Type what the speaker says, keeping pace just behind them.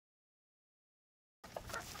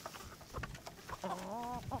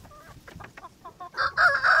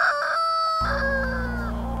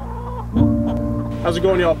How's it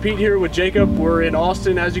going, y'all? Pete here with Jacob. We're in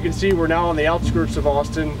Austin. As you can see, we're now on the outskirts of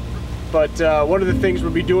Austin. But one of the things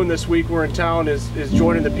we'll be doing this week, we're in town, is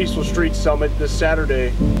joining the Peaceful Streets Summit this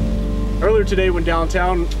Saturday. Earlier today when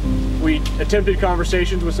downtown, we attempted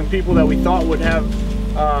conversations with some people that we thought would have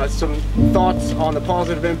some thoughts on the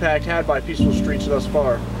positive impact had by Peaceful Streets thus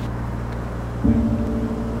far.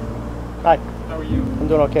 Hi. How are you? I'm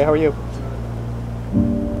doing okay. How are you?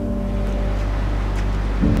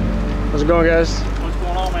 How's it going, guys? What's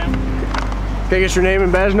going on, man? Can I get your name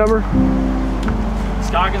and badge number?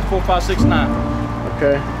 Scoggins 4569.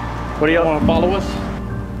 Okay. What do y'all want to follow us?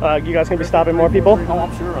 You guys gonna be stopping more people? Oh,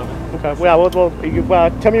 I'm sure of it. Okay. Well,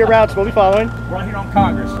 tell me your routes. We'll be following. Right here on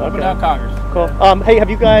Congress. Up and down Congress. Cool. Hey, have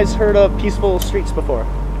you guys heard of Peaceful Streets before?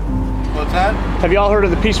 What's that? Have y'all heard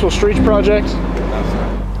of the Peaceful Streets Project?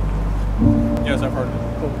 Yes, I've heard of it.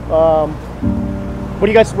 Cool. What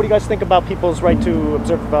do you guys think about people's right to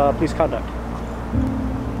observe police conduct?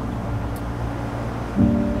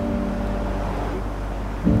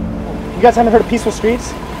 You guys haven't heard of Peaceful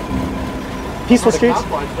Streets? Peaceful Streets?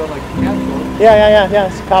 Yeah.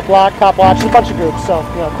 It's cop block, cop watch. There's a bunch of groups, so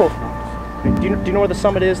cool. Do you know where the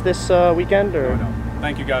summit is this weekend? Or? No.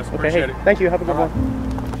 Thank you, guys. Okay, Appreciate it. Thank you. Have a good one.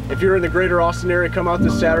 If you're in the greater Austin area, come out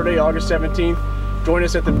this Saturday, August 17th. Join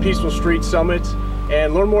us at the Peaceful Streets Summit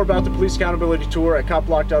and learn more about the Police Accountability Tour at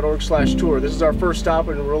copblock.org/tour. This is our first stop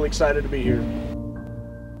and we're really excited to be here.